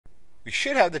We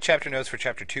should have the chapter notes for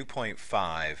chapter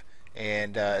 2.5.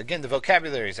 And again, the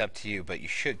vocabulary is up to you, but you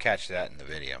should catch that in the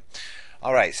video.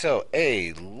 All right, so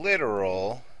a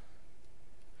literal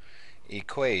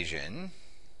equation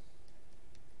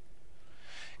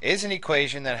is an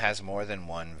equation that has more than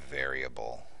one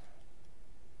variable.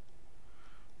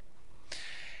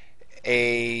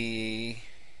 A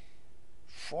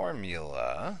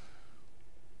formula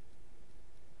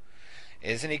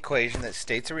is an equation that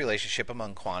states a relationship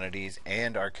among quantities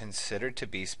and are considered to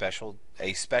be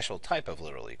a special type of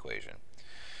literal equation.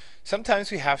 Sometimes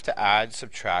we have to add,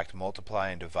 subtract, multiply,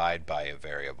 and divide by a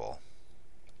variable.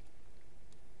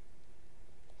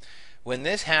 When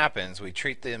this happens, we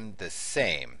treat them the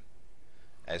same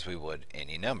as we would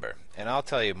any number. And I'll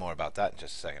tell you more about that in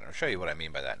just a second. I'll show you what I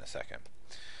mean by that in a second.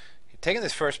 Taking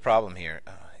this first problem here,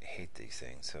 I hate these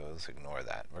things, so let's ignore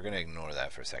that. We're going to ignore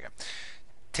that for a second.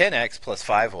 10x plus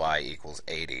 5y equals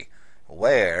 80,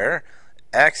 where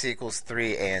x equals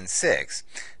 3 and 6.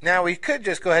 Now we could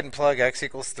just go ahead and plug x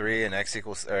equals 3 and x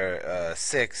equals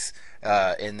 6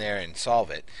 in there and solve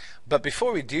it. But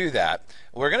before we do that,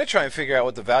 we're going to try and figure out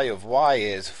what the value of y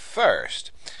is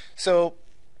first. So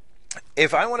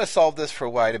if I want to solve this for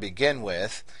y to begin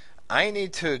with, I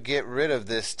need to get rid of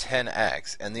this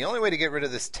 10x. And the only way to get rid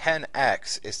of this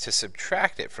 10x is to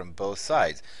subtract it from both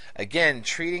sides. Again,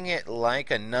 treating it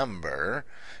like a number,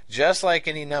 just like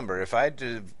any number. If I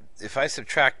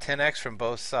subtract 10x from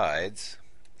both sides,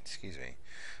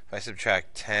 if I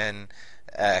subtract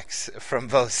 10x from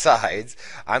both sides,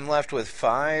 I'm left with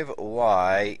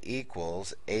 5y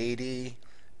equals 80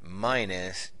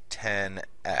 minus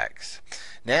 10x.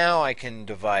 Now I can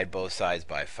divide both sides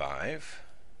by 5.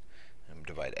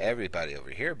 Divide everybody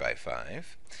over here by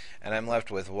 5, and I'm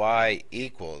left with y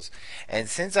equals, and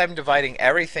since I'm dividing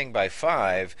everything by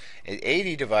 5,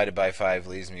 80 divided by 5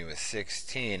 leaves me with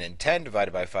 16, and 10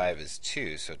 divided by 5 is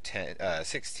 2, so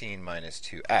 16 minus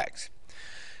 2x.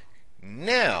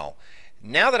 Now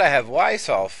that I have y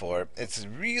solved for, it's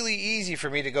really easy for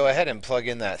me to go ahead and plug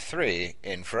in that 3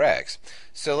 in for x.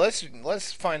 So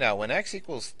let's find out when x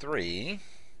equals 3.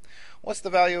 What's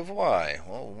the value of y?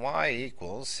 Well, y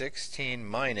equals 16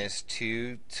 minus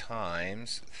 2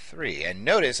 times 3. And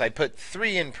notice I put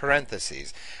 3 in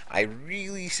parentheses. I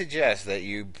really suggest that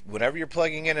whenever you're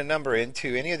plugging in a number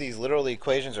into any of these literal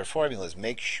equations or formulas,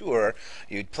 make sure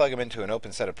you plug them into an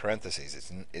open set of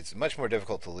parentheses. It's much more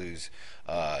difficult to lose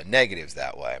negatives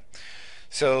that way.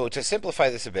 So to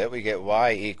simplify this a bit, we get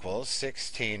y equals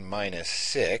 16 minus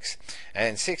 6.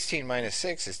 And 16 minus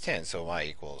 6 is 10, so y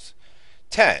equals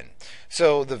 10.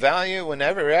 So the value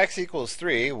whenever x equals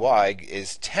 3, y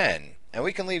is 10. And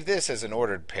we can leave this as an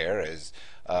ordered pair,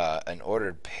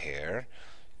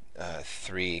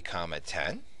 3 comma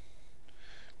 10.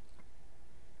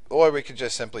 Or we could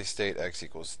just simply state x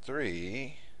equals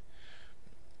 3,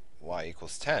 y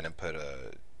equals 10, and put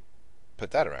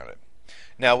that around it.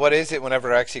 Now what is it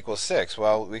whenever x equals 6?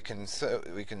 Well, we can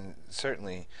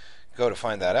certainly go to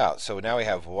find that out. So now we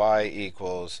have y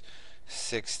equals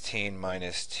 16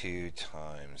 minus 2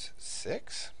 times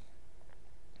 6,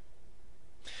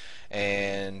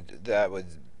 and that would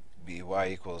be y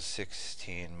equals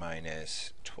 16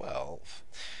 minus 12,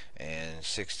 and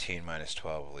 16 minus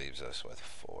 12 leaves us with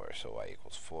 4, so y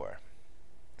equals 4.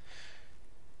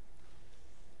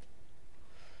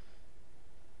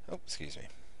 Oh, excuse me.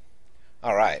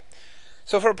 All right.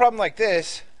 So for a problem like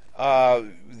this, there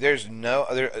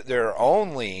are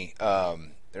only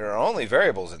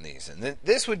variables in these, and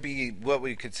this would be what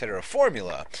we consider a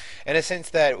formula, in a sense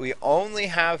that we only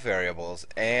have variables,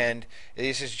 and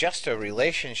this is just a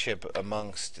relationship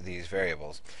amongst these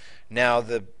variables. Now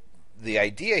the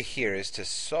idea here is to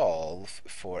solve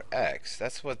for x.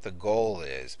 That's what the goal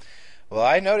is. Well,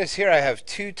 I notice here I have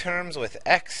two terms with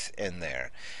x in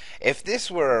there. If this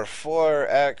were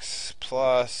 4x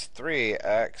plus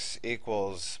 3x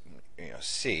equals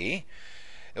c,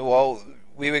 well,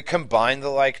 we would combine the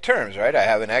like terms, right? I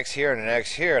have an x here and an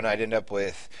x here, and I'd end up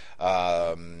with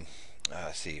 4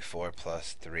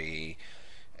 plus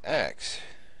 3x,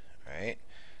 right?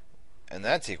 And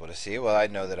that's equal to c. Well, I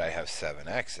know that I have 7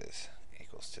 x's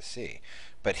equals to c.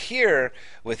 But here,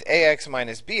 with ax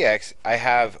minus bx, I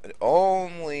have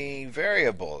only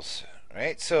variables,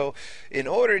 right? So in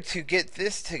order to get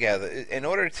this together, in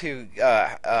order to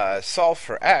solve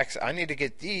for x, I need to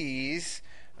get these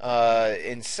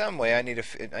in some way. I need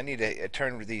to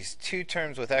turn these two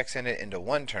terms with x in it into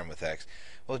one term with x.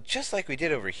 Well, just like we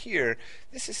did over here,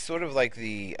 this is sort of like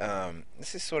the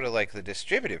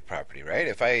distributive property, right?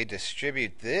 If I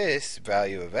distribute this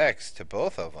value of x to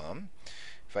both of them,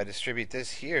 if I distribute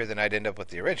this here, then I'd end up with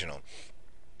the original.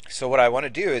 So what I want to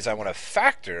do is I want to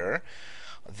factor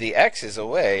the x's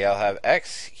away. I'll have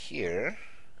x here.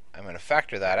 I'm going to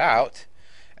factor that out,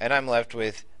 and I'm left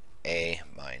with a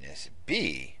minus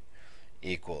b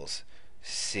equals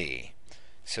c.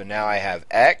 So now I have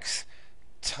x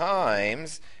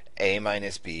times a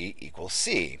minus b equals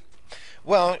c.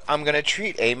 Well, I'm going to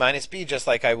treat a minus b just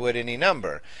like I would any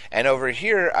number. And over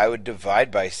here, I would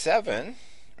divide by 7,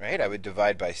 right? I would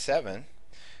divide by 7.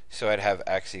 So I'd have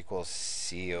x equals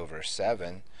c over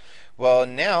 7. Well,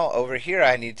 now over here,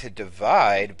 I need to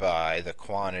divide by the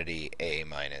quantity a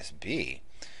minus b.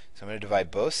 So I'm going to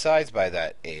divide both sides by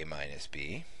that a minus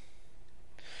b.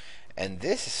 And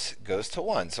this goes to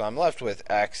 1. So I'm left with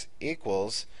x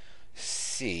equals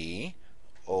c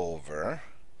over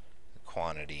the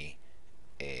quantity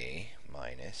a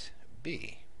minus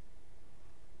b.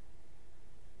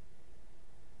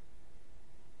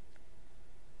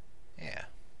 Yeah.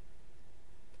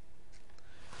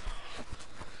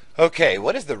 Okay,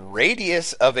 what is the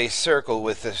radius of a circle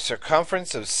with a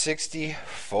circumference of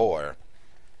 64?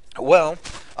 Well,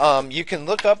 you can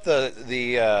look up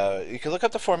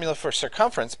the formula for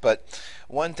circumference, but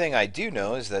one thing I do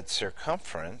know is that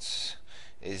circumference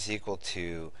is equal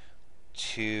to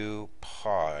 2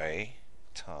 pi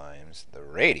times the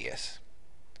radius.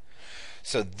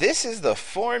 So this is the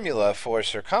formula for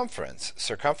circumference.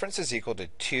 Circumference is equal to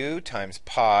 2 times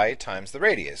pi times the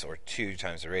radius, or 2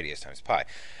 times the radius times pi.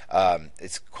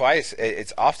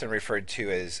 It's often referred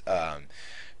to as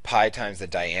pi times the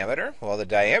diameter. Well, the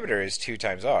diameter is 2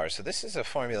 times r. So this is a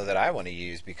formula that I want to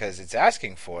use because it's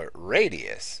asking for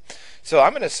radius. So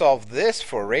I'm going to solve this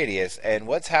for radius, and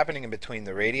what's happening in between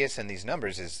the radius and these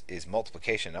numbers is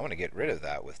multiplication. I want to get rid of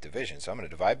that with division. So I'm going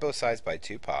to divide both sides by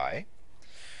 2 pi.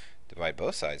 Divide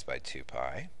both sides by 2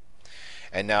 pi.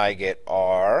 And now I get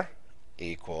r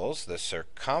equals the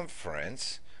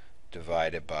circumference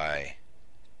divided by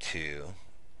 2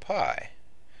 pi.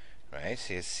 Right?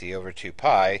 See, it's c over 2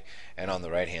 pi, and on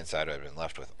the right-hand side I've been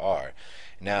left with r.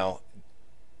 Now,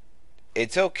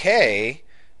 it's okay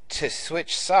to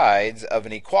switch sides of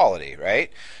an equality,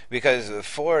 right? Because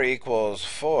 4 equals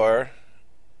 4,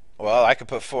 well, I could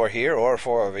put 4 here or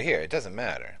 4 over here. It doesn't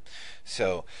matter.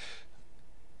 So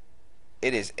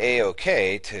it is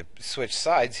a-okay to switch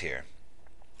sides here.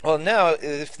 Well, now,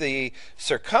 if the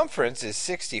circumference is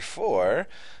 64,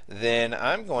 then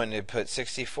I'm going to put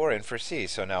 64 in for c.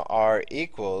 So now r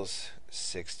equals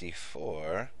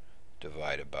 64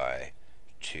 divided by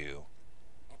 2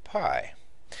 pi.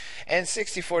 And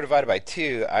 64 divided by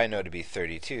 2, I know to be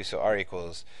 32. So r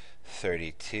equals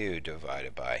 32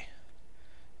 divided by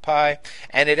pi.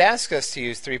 And it asks us to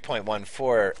use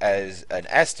 3.14 as an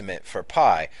estimate for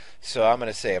pi. So I'm going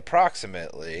to say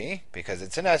approximately, because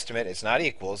it's an estimate, it's not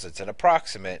equals, it's an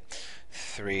approximate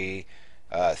 32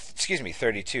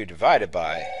 divided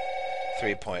by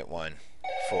 3.14.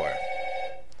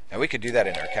 And we could do that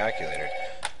in our calculator.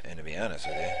 And to be honest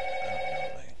with you, I don't know.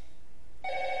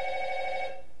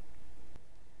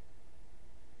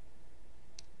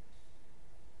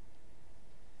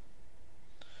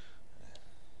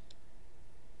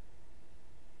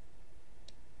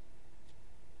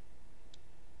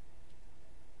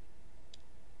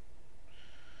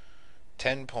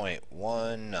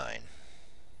 10.19.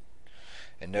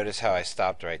 And notice how I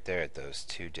stopped right there at those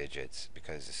 2 digits,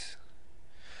 because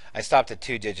I stopped at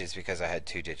 2 digits because I had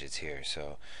 2 digits here.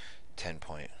 So 10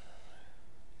 point,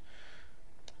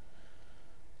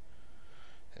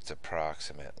 it's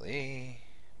approximately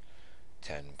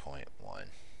 10.19.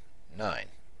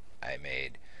 I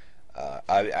made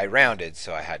I rounded,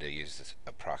 so I had to use this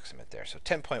approximate there. So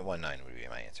 10.19 would be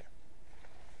my answer.